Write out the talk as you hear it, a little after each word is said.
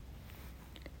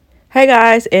Hey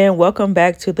guys, and welcome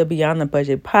back to the Beyond the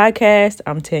Budget podcast.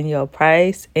 I'm Danielle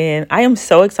Price, and I am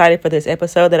so excited for this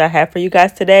episode that I have for you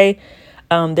guys today.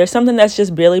 There's something that's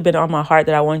just really been on my heart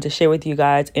that I wanted to share with you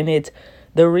guys, and it's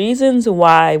the reasons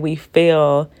why we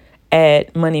fail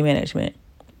at money management.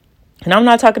 And I'm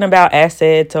not talking about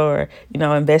assets or,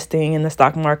 investing in the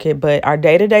stock market, but our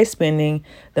day-to-day spending,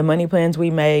 the money plans we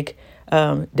make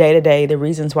day to day, the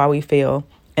reasons why we fail.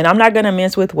 And I'm not going to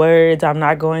mince with words. I'm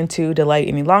not going to delay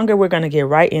any longer. We're going to get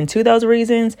right into those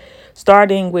reasons,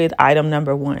 starting with item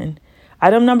number one.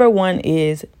 Item number one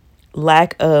is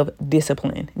lack of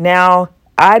discipline. Now,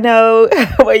 I know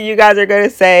what you guys are going to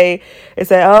say and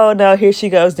say, oh no, here she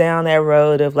goes down that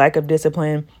road of lack of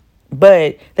discipline.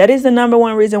 But that is the number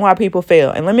one reason why people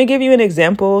fail. And let me give you an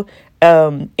example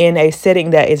in a setting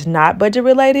that is not budget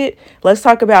related. Let's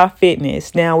talk about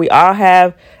fitness. Now, we all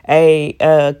have we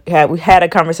had a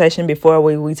conversation before.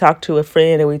 We talked to a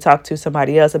friend and we talked to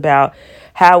somebody else about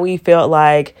how we felt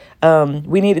like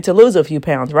we needed to lose a few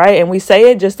pounds, right? And we say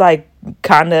it just like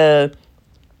kind of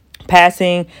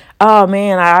passing. Oh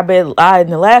man, I in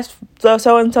the last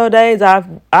so and so days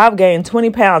I've gained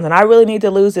 20 pounds and I really need to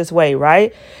lose this weight,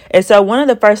 right? And so one of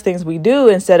the first things we do,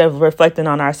 instead of reflecting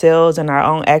on ourselves and our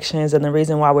own actions and the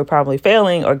reason why we're probably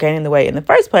failing or gaining the weight in the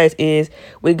first place, is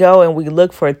we go and we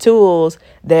look for tools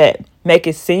that make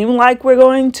it seem like we're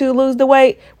going to lose the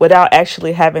weight without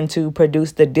actually having to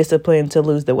produce the discipline to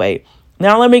lose the weight.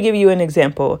 Now, let me give you an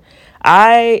example.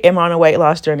 I am on a weight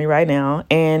loss journey right now.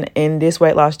 And in this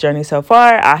weight loss journey so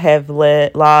far, I have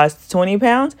lost 20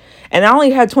 pounds. And I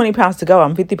only have 20 pounds to go.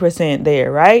 I'm 50%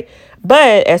 there, right?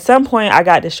 But at some point, I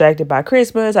got distracted by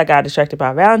Christmas. I got distracted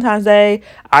by Valentine's Day.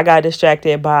 I got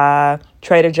distracted by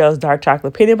Trader Joe's dark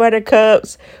chocolate peanut butter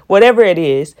cups, whatever it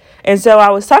is. And so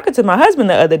I was talking to my husband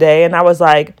the other day, and I was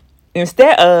like,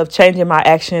 instead of changing my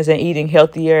actions and eating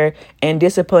healthier and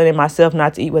disciplining myself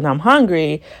not to eat when I'm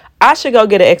hungry, I should go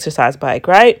get an exercise bike,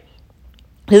 right?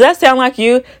 Does that sound like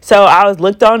you? So I was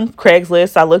looked on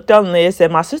Craigslist. I looked on this,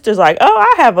 and my sister's like, oh,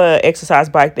 I have an exercise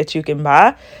bike that you can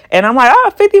buy. And I'm like,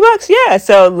 oh, $50? Yeah.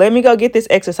 So let me go get this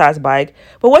exercise bike.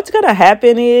 But what's going to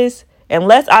happen is,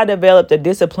 unless I develop the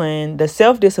discipline, the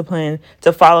self-discipline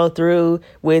to follow through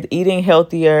with eating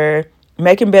healthier,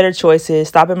 making better choices,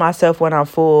 stopping myself when I'm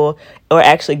full, or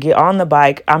actually get on the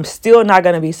bike, I'm still not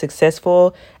going to be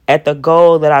successful at the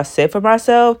goal that I've set for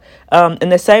myself.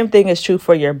 And the same thing is true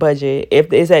for your budget.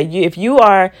 If you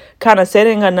are kind of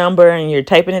setting a number and you're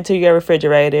taping it to your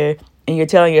refrigerator and you're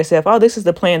telling yourself, oh, this is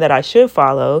the plan that I should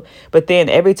follow, but then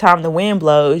every time the wind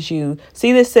blows, you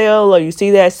see this sale or you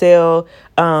see that sale,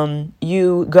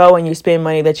 you go and you spend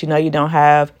money that you don't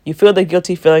have. You feel the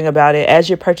guilty feeling about it. As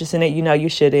you're purchasing it, you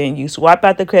shouldn't. You swipe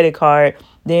out the credit card,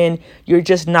 then you're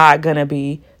just not going to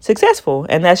be successful.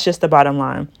 And that's just the bottom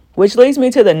line. Which leads me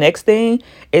to the next thing,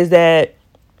 is that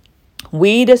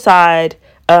we decide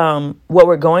what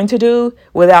we're going to do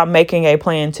without making a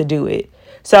plan to do it.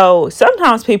 So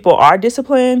sometimes people are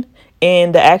disciplined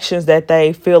in the actions that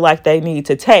they feel like they need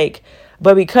to take,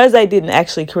 but because they didn't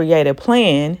actually create a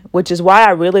plan, which is why I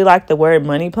really like the word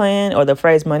money plan or the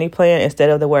phrase money plan instead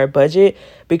of the word budget,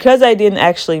 because they didn't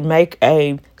actually make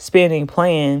a spending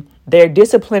plan, they're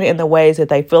disciplined in the ways that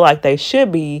they feel like they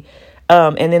should be,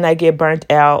 and then they get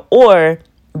burnt out, or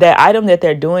that item that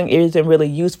they're doing isn't really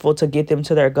useful to get them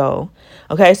to their goal.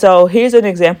 Okay, so here's an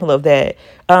example of that.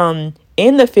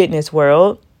 In the fitness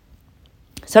world,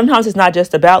 sometimes it's not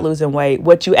just about losing weight.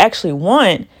 What you actually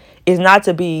want is not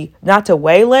to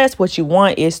weigh less. What you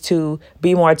want is to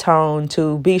be more toned,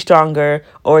 to be stronger,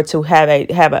 or to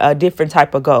have a different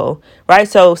type of goal, right?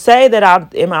 So say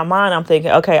that in my mind, I'm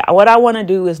thinking, okay, what I want to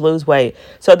do is lose weight.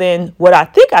 So then what I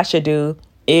think I should do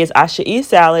is I should eat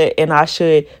salad and I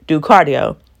should do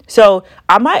cardio. So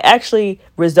I might actually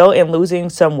result in losing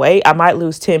some weight. I might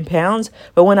lose 10 pounds.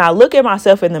 But when I look at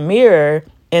myself in the mirror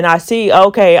and I see,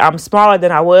 okay, I'm smaller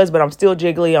than I was, but I'm still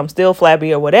jiggly, I'm still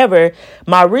flabby or whatever,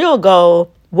 my real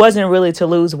goal wasn't really to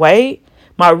lose weight.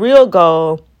 My real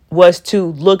goal was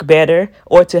to look better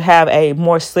or to have a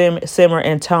more slimmer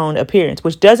and toned appearance,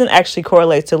 which doesn't actually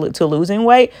correlate to losing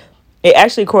weight. It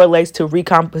actually correlates to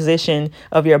recomposition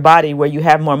of your body, where you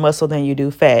have more muscle than you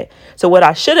do fat. So what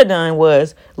I should have done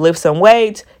was lift some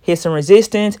weights, hit some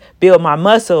resistance, build my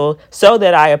muscle so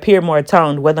that I appear more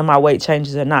toned, whether my weight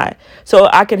changes or not. So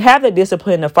I can have the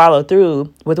discipline to follow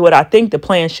through with what I think the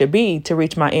plan should be to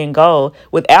reach my end goal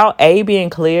without A, being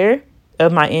clear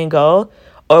of my end goal,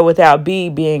 or without B,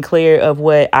 being clear of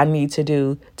what I need to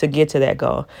do to get to that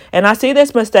goal. And I see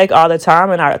this mistake all the time,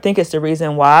 and I think it's the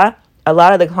reason why a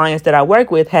lot of the clients that I work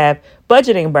with have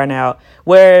budgeting burnout,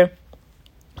 where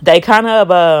they kind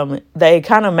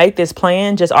of make this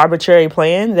plan, just arbitrary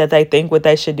plan that they think what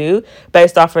they should do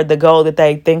based off of the goal that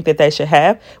they think that they should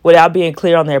have, without being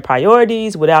clear on their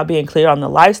priorities, without being clear on the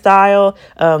lifestyle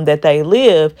that they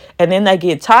live. And then they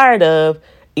get tired of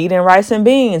eating rice and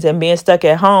beans and being stuck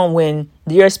at home, when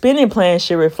your spending plan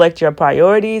should reflect your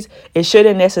priorities. It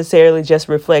shouldn't necessarily just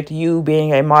reflect you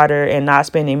being a martyr and not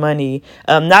spending money.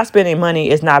 Not spending money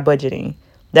is not budgeting.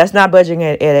 That's not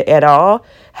budgeting at all.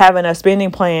 Having a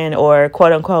spending plan, or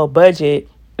quote unquote budget,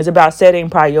 is about setting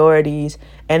priorities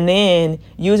and then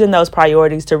using those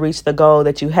priorities to reach the goal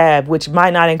that you have, which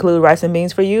might not include rice and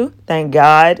beans for you. Thank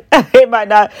God. It might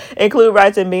not include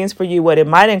rice and beans for you. What it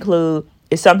might include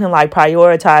is something like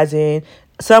prioritizing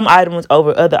some items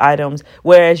over other items,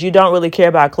 whereas you don't really care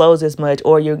about clothes as much,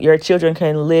 or your children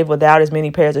can live without as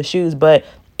many pairs of shoes, but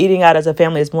eating out as a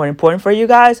family is more important for you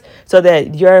guys, so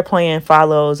that your plan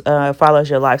follows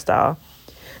your lifestyle.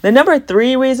 The number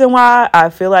 3 reason why I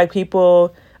feel like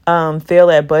people fail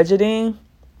at budgeting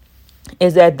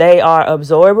is that they are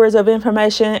absorbers of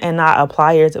information and not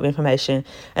appliers of information.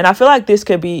 And I feel like this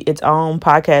could be its own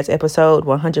podcast episode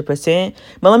 100%.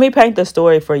 But let me paint the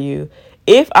story for you.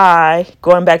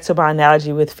 Going back to my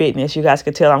analogy with fitness, you guys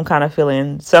could tell I'm kind of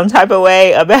feeling some type of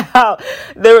way about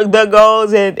the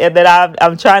goals and that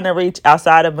I'm trying to reach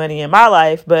outside of money in my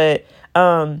life. But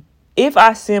if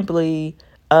I simply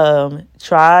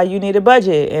try You Need a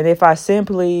Budget, and if I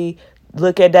simply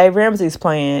look at Dave Ramsey's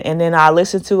plan, and then I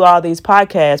listen to all these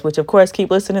podcasts, which of course keep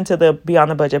listening to the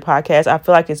Beyond the Budget podcast, I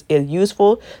feel like it's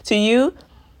useful to you.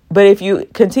 But if you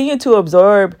continue to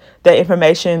absorb the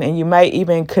information, and you might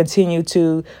even continue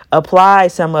to apply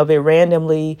some of it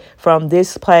randomly from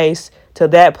this place to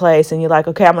that place, and you're like,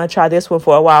 okay, I'm going to try this one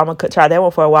for a while, I'm going to try that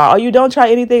one for a while, or you don't try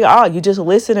anything at all, you just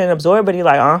listen and absorb it, and you're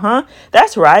like,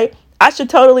 that's right, I should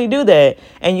totally do that,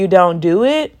 and you don't do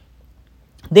it,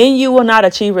 then you will not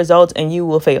achieve results and you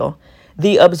will fail.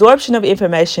 The absorption of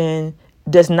information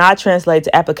does not translate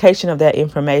to application of that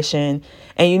information.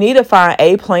 And you need to find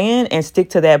a plan and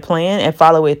stick to that plan and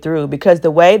follow it through, because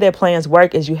the way that plans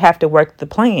work is you have to work the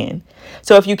plan.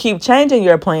 So if you keep changing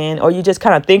your plan, or you just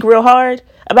kind of think real hard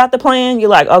about the plan, you're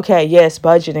like, okay, yes,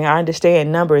 budgeting, I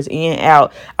understand numbers in,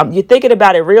 out. You're thinking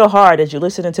about it real hard as you're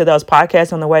listening to those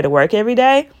podcasts on the way to work every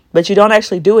day, but you don't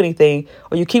actually do anything,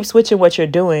 or you keep switching what you're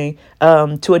doing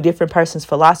to a different person's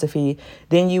philosophy,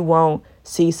 then you won't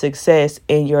see success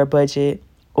in your budget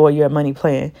or your money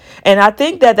plan. And I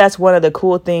think that that's one of the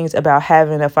cool things about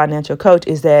having a financial coach,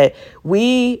 is that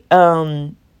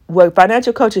what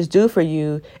financial coaches do for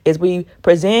you is we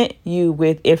present you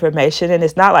with information, and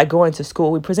it's not like going to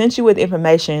school. We present you with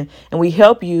information, and we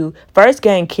help you first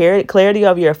gain clarity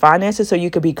over your finances, so you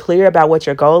could be clear about what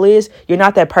your goal is. You're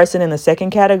not that person in the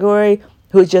second category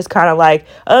who's just kind of like,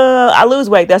 I lose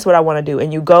weight, that's what I want to do.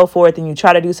 And you go forth and you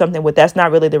try to do something, but that's not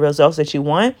really the results that you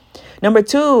want. Number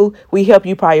 2, we help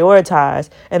you prioritize.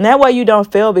 And that way you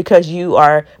don't fail, because you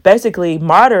are basically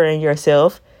martyring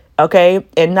yourself, okay,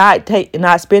 and not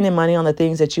spending money on the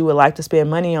things that you would like to spend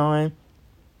money on,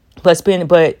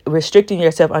 but restricting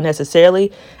yourself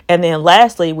unnecessarily. And then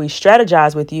lastly, we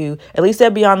strategize with you. At least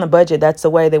at Beyond the Budget, that's the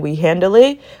way that we handle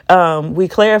it.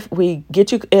 We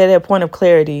get you at a point of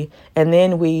clarity, and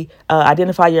then we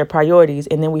identify your priorities,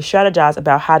 and then we strategize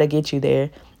about how to get you there.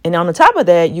 And on the top of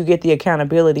that, you get the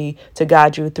accountability to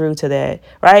guide you through to that,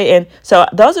 right? And so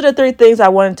those are the 3 things I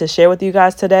wanted to share with you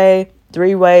guys today.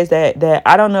 3 ways that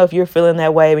I don't know if you're feeling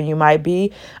that way, but you might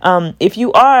be. If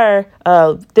you are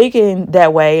thinking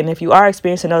that way, and if you are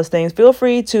experiencing those things, feel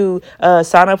free to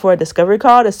sign up for a discovery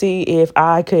call to see if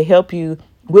I could help you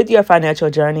with your financial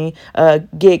journey,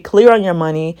 get clear on your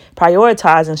money,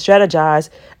 prioritize and strategize,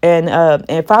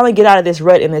 and finally get out of this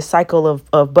rut in this cycle of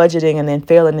budgeting and then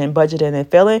failing and budgeting and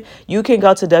failing. You can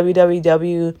go to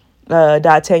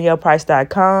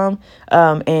www.tanyelprice.com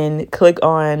and click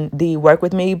on the Work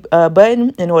With Me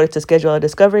button in order to schedule a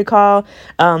discovery call.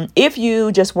 If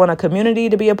you just want a community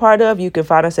to be a part of, you can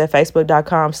find us at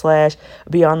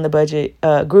facebook.com/Beyond the Budget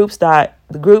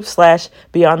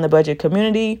group/Beyond the Budget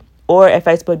community, or at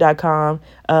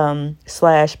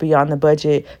facebook.com/Beyond the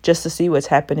Budget, just to see what's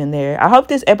happening there. I hope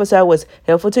this episode was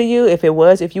helpful to you. If it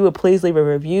was, if you would please leave a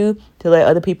review to let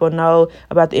other people know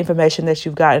about the information that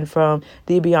you've gotten from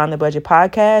the Beyond the Budget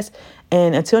podcast.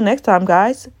 And until next time,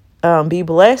 guys, be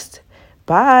blessed.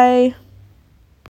 Bye.